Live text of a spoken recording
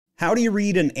How do you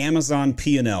read an Amazon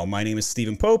P&L? My name is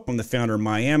Stephen Pope. I'm the founder of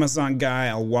My Amazon Guy.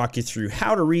 I'll walk you through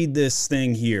how to read this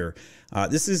thing here.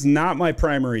 This is not my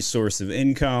primary source of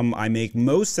income. I make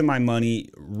most of my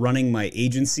money running my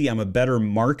agency. I'm a better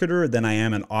marketer than I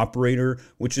am an operator,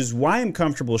 which is why I'm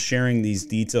comfortable sharing these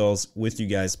details with you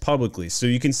guys publicly. So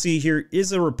you can see here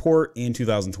is a report in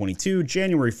 2022,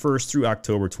 January 1st through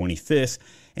October 25th,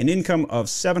 an income of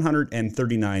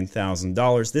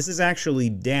 $739,000. This is actually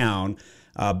down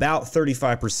about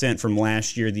 35% from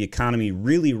last year. The economy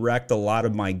really wrecked a lot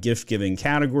of my gift giving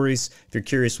categories. If you're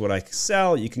curious what I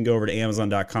sell, you can go over to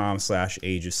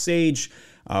amazon.com/Age of Sage.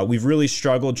 We've really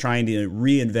struggled trying to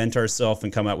reinvent ourselves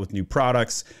and come out with new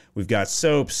products. We've got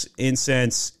soaps,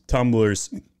 incense, tumblers,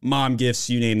 mom gifts,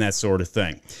 you name that sort of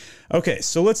thing. Okay,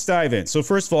 so let's dive in. So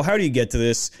first of all, how do you get to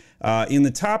this? In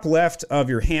the top left of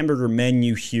your hamburger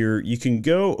menu here, you can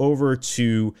go over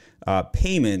to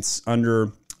payments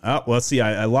under... Oh, well, let's see.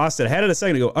 I lost it. I had it a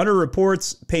second ago. Under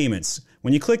reports, payments.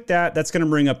 When you click that, that's going to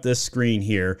bring up this screen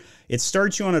here. It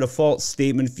starts you on a default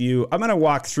statement view. I'm going to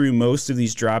walk through most of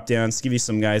these drop downs, give you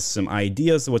some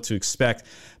ideas of what to expect.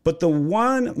 But the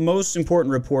one most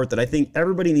important report that I think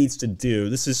everybody needs to do,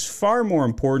 this is far more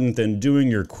important than doing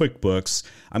your QuickBooks.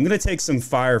 I'm going to take some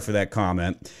fire for that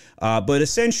comment. But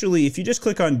essentially, if you just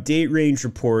click on date range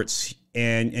reports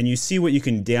and you see what you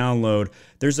can download,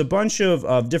 there's a bunch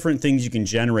of different things you can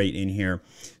generate in here.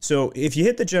 So if you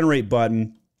hit the generate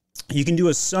button, you can do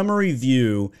a summary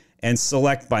view and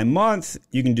select by month.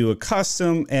 You can do a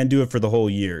custom and do it for the whole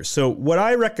year. So what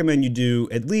I recommend you do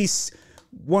at least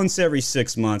once every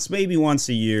 6 months, maybe once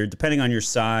a year, depending on your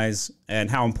size and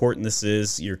how important this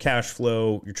is, your cash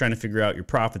flow, you're trying to figure out your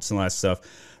profits and all that stuff,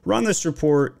 run this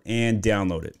report and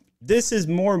download it. This is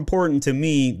more important to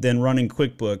me than running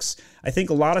QuickBooks. I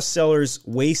think a lot of sellers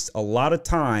waste a lot of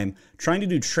time trying to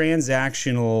do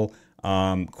transactional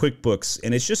QuickBooks,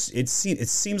 and it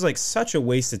seems like such a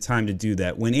waste of time to do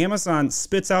that when Amazon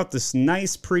spits out this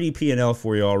nice, pretty P&L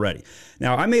for you already.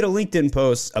 Now, I made a LinkedIn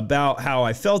post about how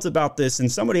I felt about this,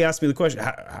 and somebody asked me the question,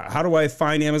 how do I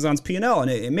find Amazon's P&L?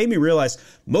 And it made me realize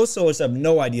most sellers have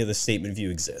no idea the statement view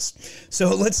exists.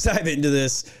 So let's dive into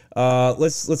this.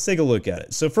 Let's take a look at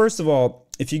it. So first of all,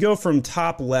 if you go from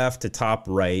top left to top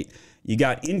right, you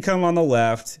got income on the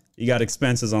left, you got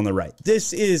expenses on the right.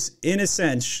 This is, in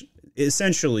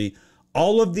essentially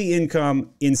all of the income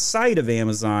inside of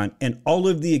Amazon and all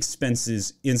of the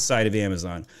expenses inside of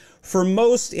Amazon. For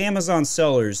most Amazon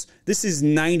sellers, this is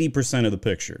 90% of the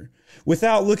picture.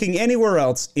 Without looking anywhere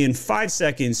else, in 5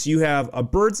 seconds, you have a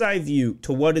bird's eye view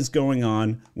to what is going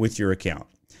on with your account.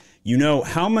 You know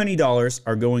how many dollars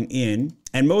are going in,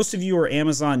 and most of you are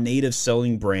Amazon native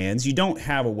selling brands. You don't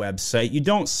have a website. You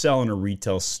don't sell in a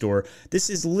retail store. This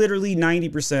is literally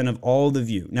 90% of all the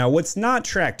view. Now, what's not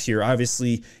tracked here,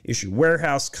 obviously, is your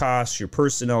warehouse costs, your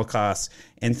personnel costs,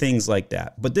 and things like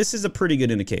that. But this is a pretty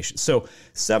good indication. So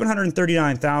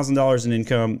 $739,000 in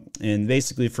income in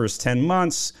basically the first 10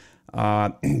 months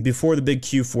before the big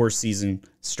Q4 season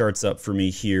starts up for me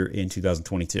here in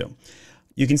 2022.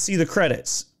 You can see the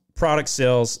credits. Product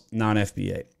sales,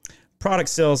 non-FBA. Product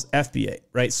sales, FBA,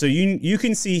 right? So you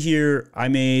can see here I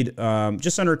made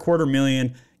just under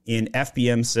 $250,000 in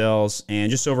FBM sales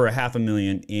and just over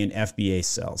 $500,000 in FBA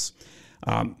sales.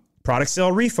 Product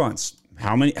sale refunds.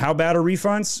 How bad are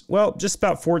refunds? Well, just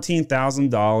about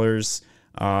 $14,000.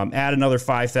 Add another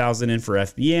 $5,000 in for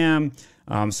FBM.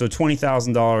 So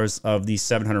 $20,000 of these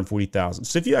 $740,000.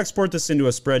 So if you export this into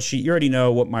a spreadsheet, you already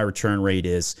know what my return rate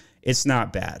is. It's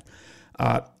not bad.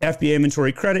 FBA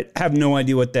inventory credit, have no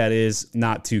idea what that is,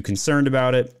 not too concerned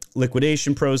about it.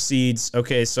 Liquidation proceeds,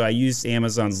 okay, so I used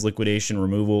Amazon's liquidation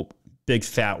removal, big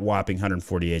fat whopping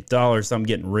 $148. I'm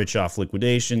getting rich off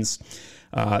liquidations.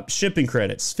 Shipping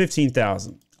credits,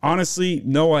 $15,000. Honestly,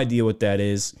 no idea what that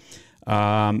is.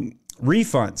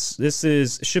 Refunds, this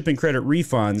is shipping credit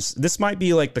refunds. This might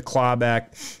be like the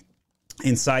clawback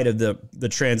inside of the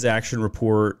transaction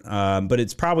report, but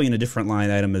it's probably in a different line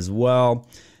item as well.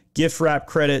 Gift wrap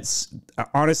credits.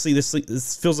 Honestly,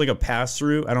 this feels like a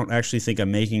pass-through. I don't actually think I'm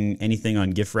making anything on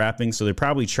gift wrapping, so they're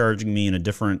probably charging me in a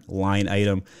different line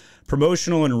item.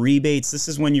 Promotional and rebates. This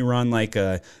is when you run like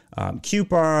a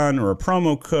coupon or a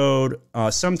promo code.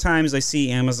 Sometimes I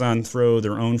see Amazon throw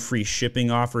their own free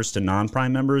shipping offers to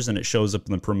non-Prime members, and it shows up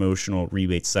in the promotional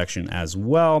rebate section as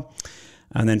well.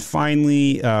 And then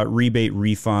finally, rebate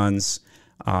refunds.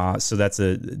 So that's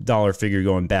a dollar figure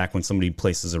going back when somebody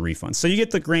places a refund. So you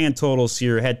get the grand totals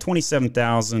here. I had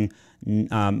 $27,000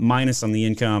 minus on the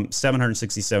income,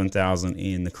 $767,000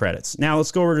 in the credits. Now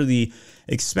let's go over to the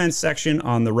expense section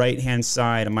on the right-hand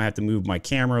side. I might have to move my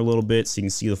camera a little bit so you can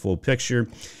see the full picture.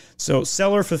 So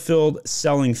seller fulfilled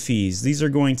selling fees. These are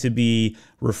going to be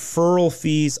referral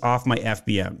fees off my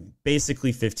FBM,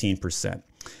 basically 15%.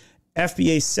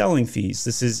 FBA selling fees.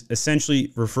 This is essentially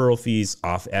referral fees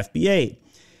off FBA.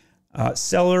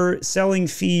 Seller selling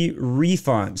fee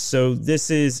refunds. So this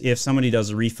is if somebody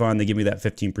does a refund, they give me that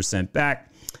 15%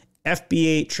 back.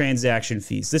 FBA transaction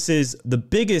fees. This is the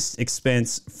biggest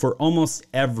expense for almost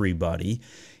everybody,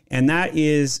 and that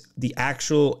is the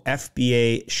actual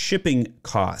FBA shipping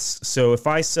costs. So if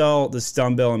I sell this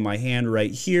dumbbell in my hand right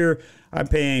here, I'm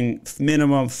paying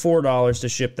minimum $4 to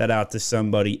ship that out to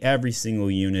somebody every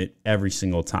single unit, every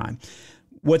single time.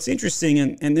 What's interesting,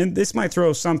 and then this might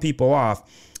throw some people off,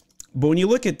 but when you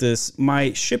look at this,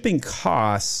 my shipping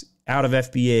costs out of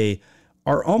FBA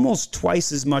are almost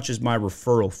twice as much as my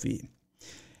referral fee.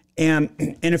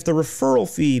 And if the referral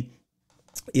fee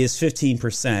is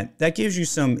 15%, that gives you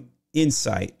some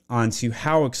insight onto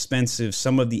how expensive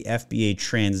some of the FBA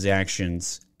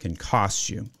transactions can cost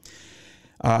you.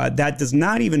 That does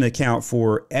not even account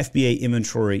for FBA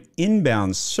inventory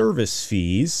inbound service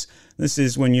fees. This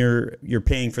is when you're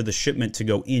paying for the shipment to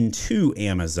go into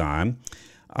Amazon,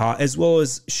 as well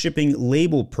as shipping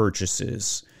label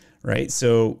purchases, right?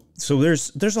 So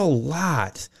there's a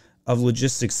lot of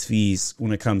logistics fees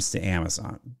when it comes to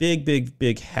Amazon.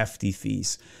 Big, hefty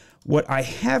fees. What I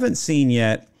haven't seen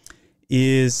yet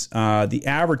is the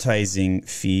advertising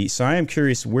fee. So I am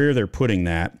curious where they're putting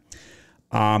that.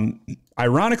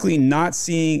 Ironically, not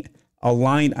seeing a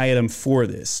line item for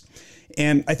this.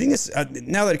 And I think this,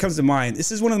 now that it comes to mind,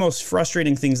 this is one of the most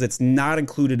frustrating things that's not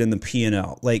included in the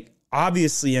P&L. Like,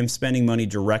 obviously, I'm spending money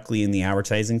directly in the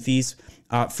advertising fees.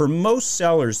 For most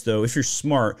sellers, though, if you're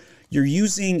smart, you're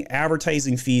using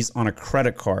advertising fees on a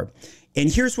credit card. And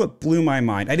here's what blew my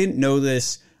mind. I didn't know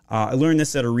this. I learned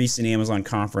this at a recent Amazon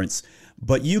conference.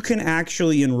 But you can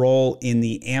actually enroll in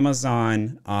the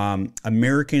Amazon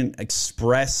American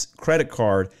Express credit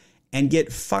card and get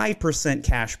 5%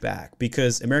 cash back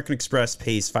because American Express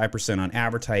pays 5% on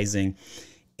advertising.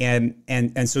 And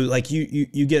so like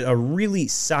you get a really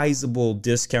sizable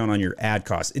discount on your ad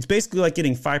costs. It's basically like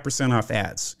getting 5% off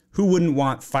ads. Who wouldn't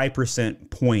want 5%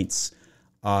 points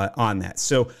on that?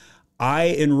 So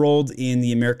I enrolled in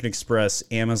the American Express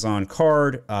Amazon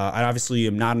card. I obviously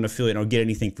am not an affiliate. I don't get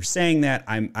anything for saying that.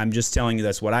 I'm just telling you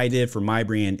that's what I did for my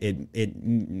brand. It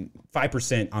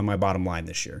 5% on my bottom line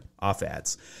this year off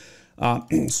ads.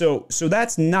 So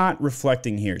that's not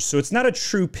reflecting here. So it's not a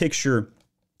true picture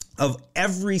of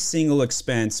every single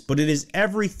expense, but it is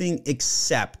everything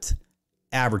except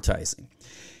advertising.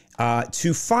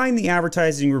 To find the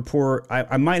advertising report,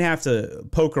 I might have to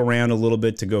poke around a little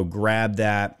bit to go grab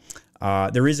that.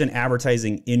 There is an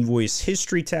advertising invoice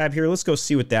history tab here. Let's go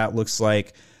see what that looks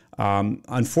like.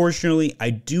 Unfortunately, I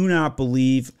do not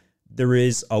believe there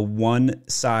is a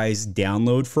one-size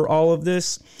download for all of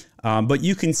this. But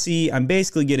you can see I'm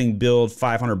basically getting billed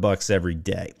 $500 every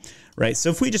day, right? So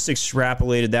if we just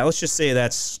extrapolated that, let's just say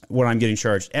that's what I'm getting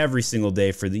charged every single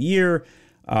day for the year.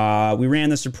 We ran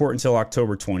this report until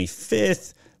October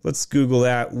 25th. Let's Google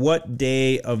that. What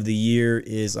day of the year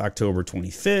is October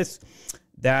 25th?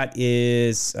 That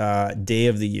is day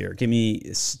of the year. Give me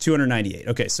 298.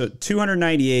 Okay, so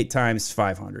 298 times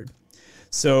 500.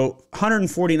 So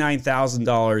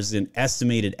 $149,000 in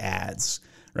estimated ads,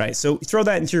 right? So throw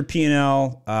that into your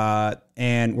P&L,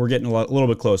 and we're getting a little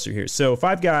bit closer here. So if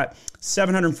I've got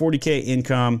 $740K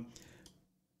income,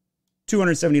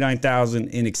 $279,000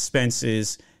 in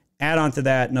expenses, add on to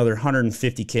that another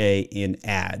 $150K in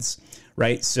ads,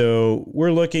 right? So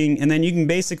we're looking, and then you can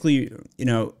basically,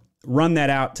 run that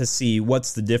out to see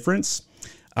what's the difference.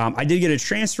 I did get a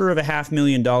transfer of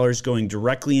 $500,000 going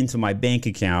directly into my bank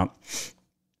account.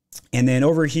 And then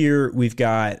over here, we've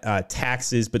got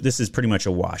taxes, but this is pretty much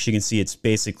a wash. You can see it's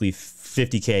basically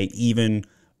 $50K even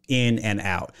in and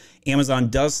out. Amazon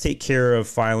does take care of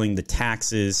filing the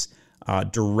taxes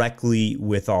directly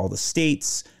with all the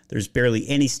states. There's barely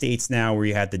any states now where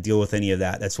you have to deal with any of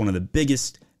that. That's one of the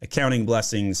biggest accounting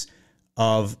blessings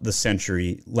of the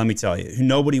century. Let me tell you,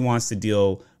 nobody wants to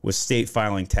deal with state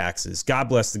filing taxes. God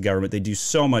bless the government. They do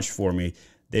so much for me.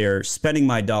 They're spending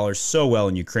my dollars so well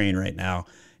in Ukraine right now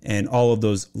and all of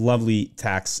those lovely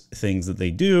tax things that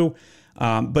they do.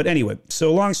 But anyway,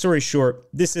 so long story short,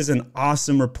 this is an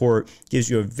awesome report. Gives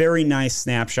you a very nice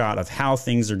snapshot of how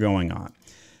things are going on.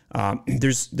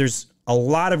 There's a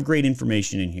lot of great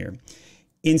information in here.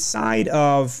 Inside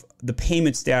of the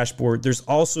payments dashboard, there's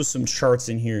also some charts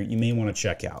in here you may want to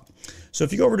check out. So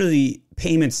if you go over to the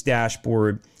payments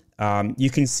dashboard, you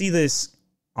can see this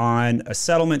on a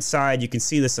settlement side. You can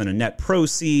see this on a net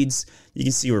proceeds. You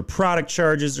can see where product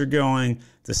charges are going,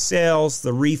 the sales,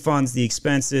 the refunds, the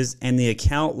expenses, and the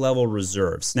account level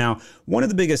reserves. Now, one of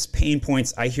the biggest pain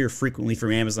points I hear frequently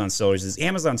from Amazon sellers is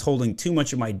Amazon's holding too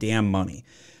much of my damn money.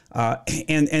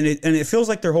 And it feels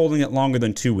like they're holding it longer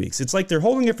than 2 weeks. It's like they're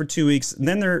holding it for 2 weeks, and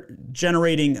then they're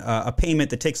generating a payment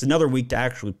that takes another week to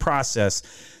actually process.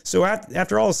 So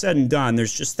after all is said and done,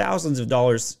 there's just thousands of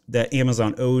dollars that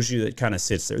Amazon owes you that kind of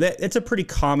sits there. It's a pretty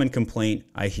common complaint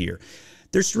I hear.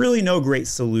 There's really no great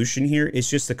solution here. It's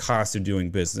just the cost of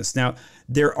doing business. Now,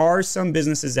 there are some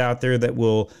businesses out there that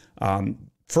will,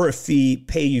 for a fee,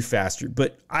 pay you faster.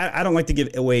 But I don't like to give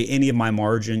away any of my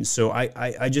margin. So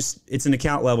I just, it's an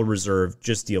account level reserve.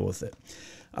 Just deal with it.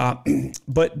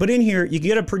 But in here, you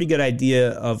get a pretty good idea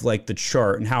of like the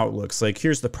chart and how it looks. Like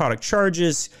here's the product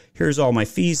charges. Here's all my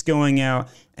fees going out.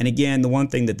 And again, the one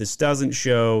thing that this doesn't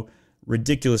show,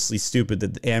 ridiculously stupid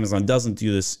that Amazon doesn't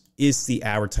do this, is the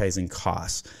advertising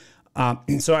costs.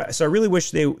 So I really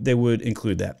wish they would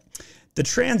include that. The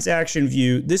transaction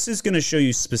view, this is going to show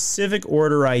you specific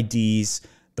order IDs,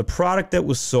 the product that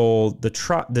was sold, the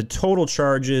total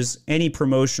charges, any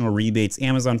promotional rebates,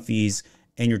 Amazon fees,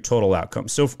 and your total outcome.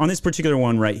 So on this particular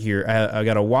one right here, I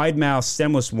got a wide mouth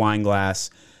stemless wine glass,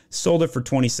 sold it for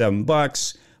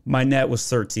 $27. My net was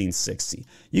 $13.60.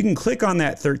 You can click on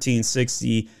that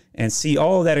 $13.60 and see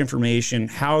all of that information,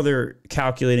 how they're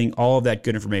calculating all of that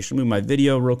good information. Move my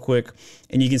video real quick,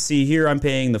 and you can see here I'm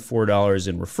paying the $4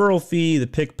 in referral fee, the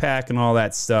pick pack, and all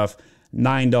that stuff,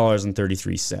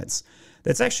 $9.33.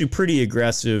 That's actually pretty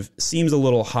aggressive, seems a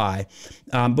little high.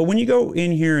 But when you go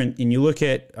in here and you look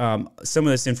at some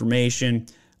of this information,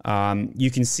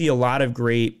 you can see a lot of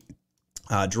great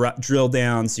drill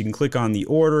downs. You can click on the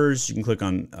orders. You can click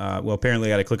on, apparently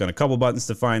I got to click on a couple buttons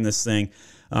to find this thing.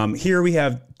 Here we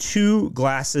have 2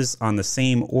 glasses on the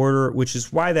same order, which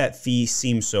is why that fee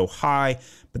seems so high.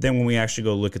 But then when we actually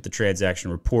go look at the transaction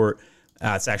report,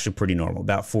 it's actually pretty normal,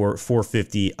 about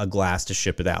 $4.50 a glass to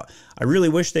ship it out. I really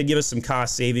wish they'd give us some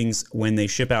cost savings when they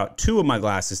ship out 2 of my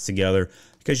glasses together,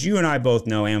 because you and I both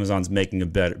know Amazon's making a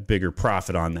bigger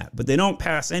profit on that. But they don't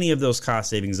pass any of those cost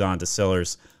savings on to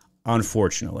sellers,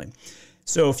 unfortunately.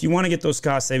 So if you want to get those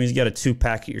cost savings, you got to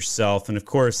 2-pack it yourself. And of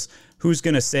course, who's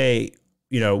going to say,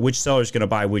 which seller is going to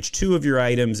buy which 2 of your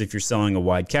items if you're selling a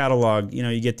wide catalog?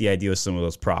 You get the idea of some of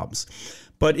those problems.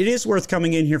 But it is worth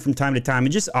coming in here from time to time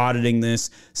and just auditing this.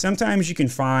 Sometimes you can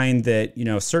find that,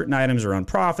 certain items are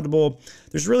unprofitable.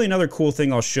 There's really another cool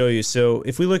thing I'll show you. So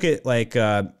if we look at like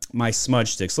my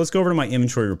smudge sticks, let's go over to my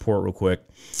inventory report real quick.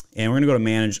 And we're going to go to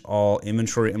manage all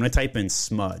inventory. I'm going to type in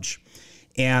smudge.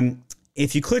 And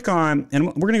if you click on, and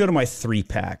we're going to go to my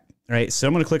 3-pack. Right, so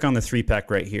I'm going to click on the 3-pack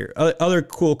right here. Other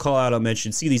cool call out I'll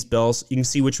mention, see these bells? You can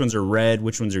see which ones are red,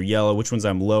 which ones are yellow, which ones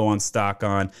I'm low on stock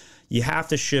on. You have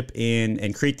to ship in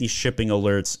and create these shipping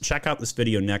alerts. Check out this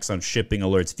video next on shipping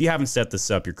alerts. If you haven't set this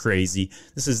up, you're crazy.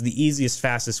 This is the easiest,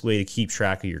 fastest way to keep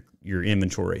track of your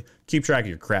inventory. Keep track of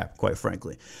your crap, quite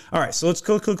frankly. All right, so let's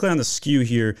go quickly on the SKU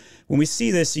here. When we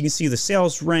see this, you can see the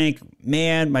sales rank.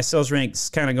 Man, my sales rank is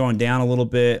kind of going down a little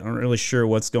bit. I'm not really sure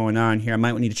what's going on here. I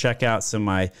might need to check out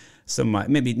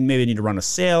maybe I need to run a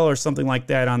sale or something like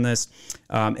that on this.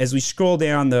 As we scroll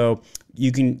down, though,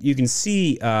 you can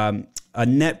see a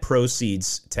net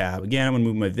proceeds tab. Again, I'm going to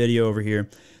move my video over here.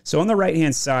 So on the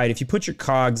right-hand side, if you put your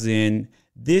COGS in,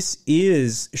 this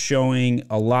is showing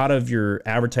a lot of your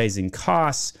advertising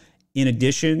costs in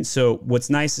addition. So what's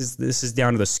nice is this is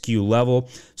down to the SKU level.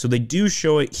 So they do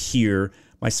show it here.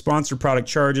 My sponsored product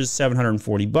charges,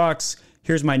 $740.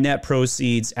 Here's my net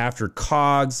proceeds after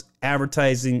COGS,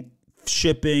 advertising,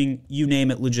 shipping, you name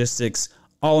it, logistics,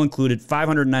 all included,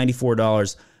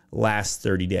 $594 last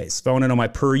 30 days. If I want to know my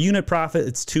per unit profit,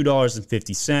 it's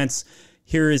 $2.50.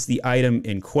 Here is the item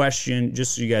in question,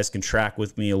 just so you guys can track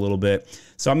with me a little bit.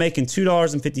 So I'm making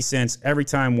 $2.50 every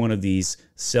time one of these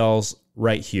sells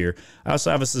right here. I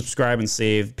also have a subscribe and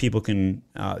save. People can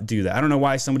do that. I don't know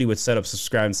why somebody would set up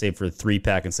subscribe and save for a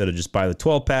 3-pack instead of just buy the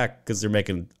 12-pack, because they're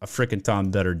making a freaking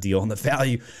ton better deal on the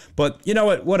value. But you know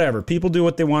what? Whatever. People do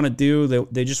what they want to do.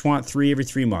 They just want 3 every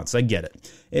 3 months. I get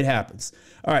it. It happens.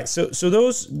 All right. So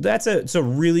that's a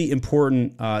really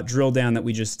important drill down that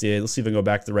we just did. Let's see if I can go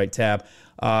back to the right tab.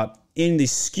 In the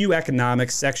SKU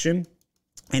economics section.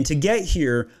 And to get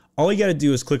here, all you got to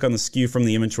do is click on the SKU from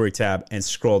the inventory tab and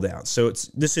scroll down. So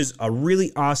this is a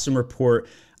really awesome report.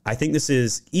 I think this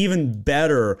is even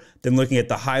better than looking at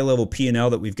the high-level P&L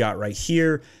that we've got right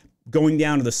here, going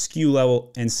down to the SKU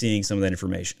level and seeing some of that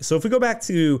information. So if we go back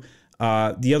to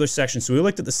the other section, so we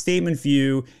looked at the statement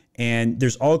view, and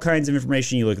there's all kinds of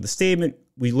information. You look at the statement.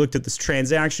 We looked at this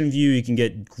transaction view. You can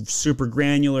get super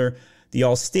granular. the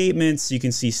all statements. You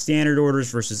can see standard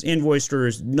orders versus invoiced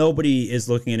orders. Nobody is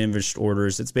looking at invoiced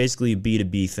orders. It's basically a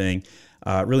B2B thing.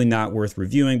 Really not worth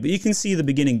reviewing. But you can see the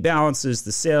beginning balances,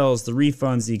 the sales, the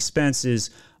refunds, the expenses,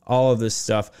 all of this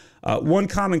stuff. One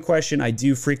common question I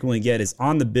do frequently get is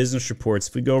on the business reports.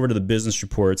 If we go over to the business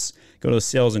reports, go to the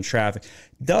sales and traffic,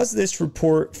 does this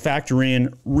report factor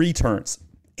in returns?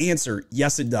 Answer,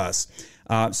 yes, it does.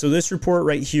 So this report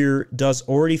right here does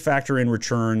already factor in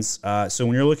returns. So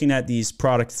when you're looking at these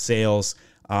product sales,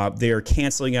 they are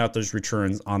canceling out those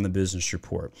returns on the business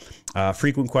report.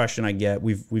 Frequent question I get.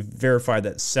 We've verified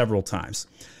that several times.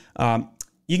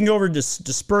 You can go over to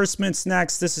disbursements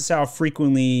next. This is how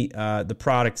frequently the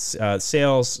products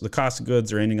sales, the cost of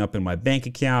goods are ending up in my bank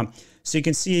account. So you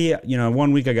can see,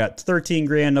 1 week I got 13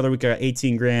 grand, another week I got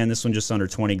 18 grand. This one just under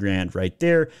 20 grand right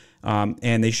there.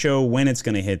 And they show when it's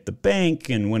going to hit the bank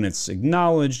and when it's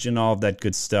acknowledged and all of that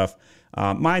good stuff.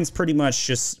 Mine's pretty much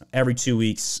just every 2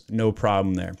 weeks, no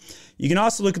problem there. You can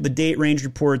also look at the date range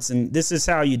reports, and this is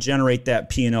how you generate that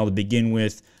P&L to begin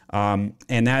with. And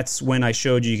that's when I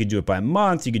showed you could do it by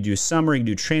month, you could do a summary, you could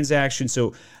do a transaction.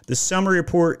 So the summary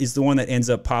report is the one that ends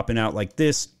up popping out like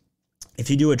this. If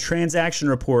you do a transaction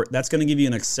report, that's going to give you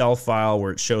an Excel file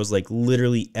where it shows like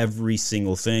literally every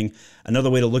single thing. Another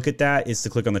way to look at that is to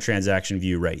click on the transaction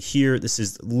view right here. This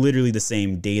is literally the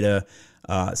same data,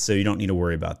 so you don't need to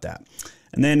worry about that.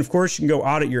 And then, of course, you can go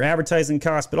audit your advertising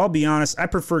costs, but I'll be honest, I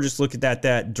prefer just look at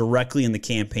that directly in the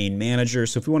campaign manager.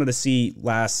 So if we wanted to see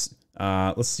last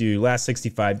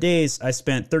 65 days, I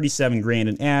spent 37 grand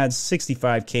in ads,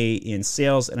 65K in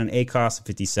sales, and an ACoS of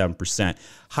 57%.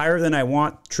 Higher than I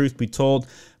want, truth be told,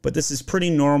 but this is pretty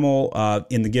normal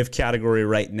in the gift category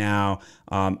right now.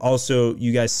 Also,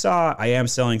 you guys saw I am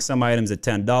selling some items at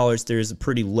 $10. There's a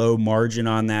pretty low margin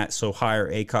on that, so higher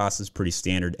ACoS is pretty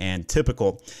standard and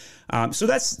typical. So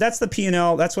that's the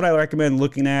P&L. That's what I recommend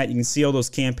looking at. You can see all those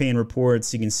campaign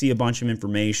reports. You can see a bunch of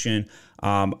information.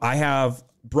 I have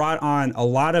brought on a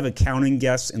lot of accounting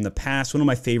guests in the past. One of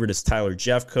my favorite is Tyler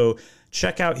Jeffco.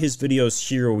 Check out his videos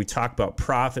here where we talk about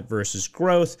profit versus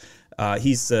growth.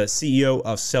 He's the CEO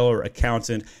of Seller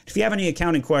Accountant. If you have any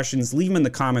accounting questions, leave them in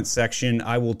the comments section.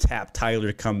 I will tap Tyler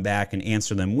to come back and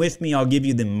answer them with me. I'll give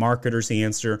you the marketer's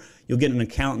answer. You'll get an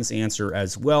accountant's answer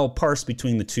as well, parsed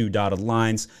between the two dotted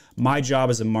lines. My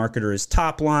job as a marketer is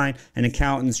top line. An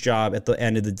accountant's job at the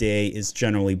end of the day is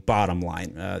generally bottom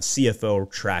line,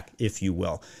 CFO track, if you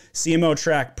will. CMO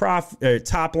track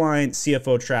top line,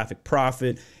 CFO traffic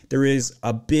profit. There is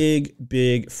a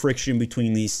big friction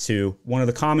between these two. One of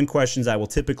the common questions I will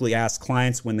typically ask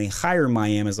clients when they hire my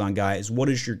Amazon guy is, what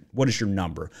is your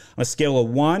number? On a scale of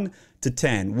 1 to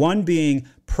 10, 1 being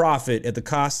profit at the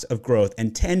cost of growth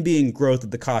and 10 being growth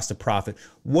at the cost of profit,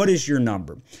 what is your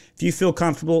number? If you feel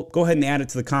comfortable, go ahead and add it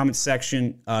to the comments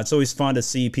section. It's always fun to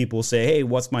see people say, hey,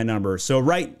 what's my number? So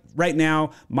right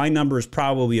now, my number is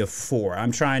probably a 4.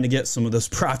 I'm trying to get some of those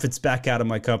profits back out of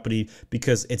my company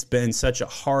because it's been such a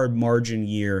hard margin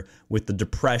year with the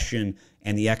depression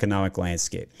and the economic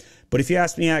landscape. But if you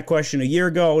asked me that question a year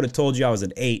ago, I would have told you I was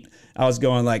at 8. I was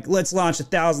going like, let's launch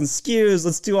 1,000 SKUs.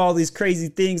 Let's do all these crazy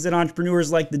things that entrepreneurs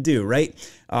like to do, right?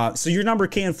 So your number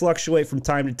can fluctuate from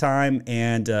time to time.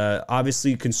 And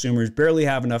obviously, consumers barely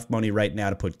have enough money right now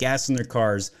to put gas in their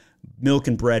cars, milk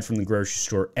and bread from the grocery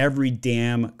store. Every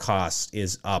damn cost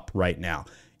is up right now.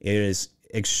 It is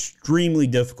extremely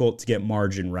difficult to get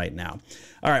margin right now.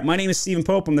 All right, my name is Stephen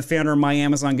Pope. I'm the founder of My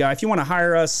Amazon Guy. If you want to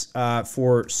hire us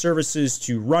for services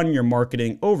to run your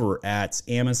marketing over at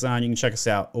Amazon, you can check us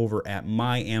out over at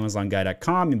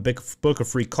myamazonguy.com and book a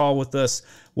free call with us.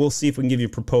 We'll see if we can give you a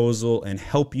proposal and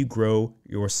help you grow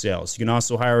your sales. You can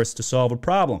also hire us to solve a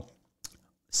problem.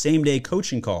 Same-day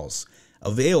coaching calls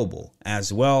available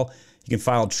as well. You can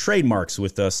file trademarks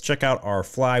with us. Check out our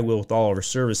flywheel with all of our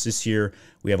services here.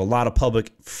 We have a lot of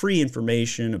public free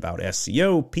information about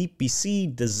SEO,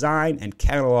 PPC, design, and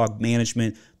catalog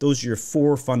management. Those are your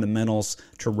 4 fundamentals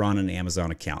to run an Amazon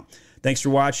account. Thanks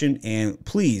for watching, and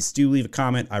please do leave a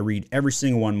comment. I read every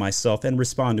single one myself and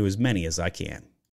respond to as many as I can.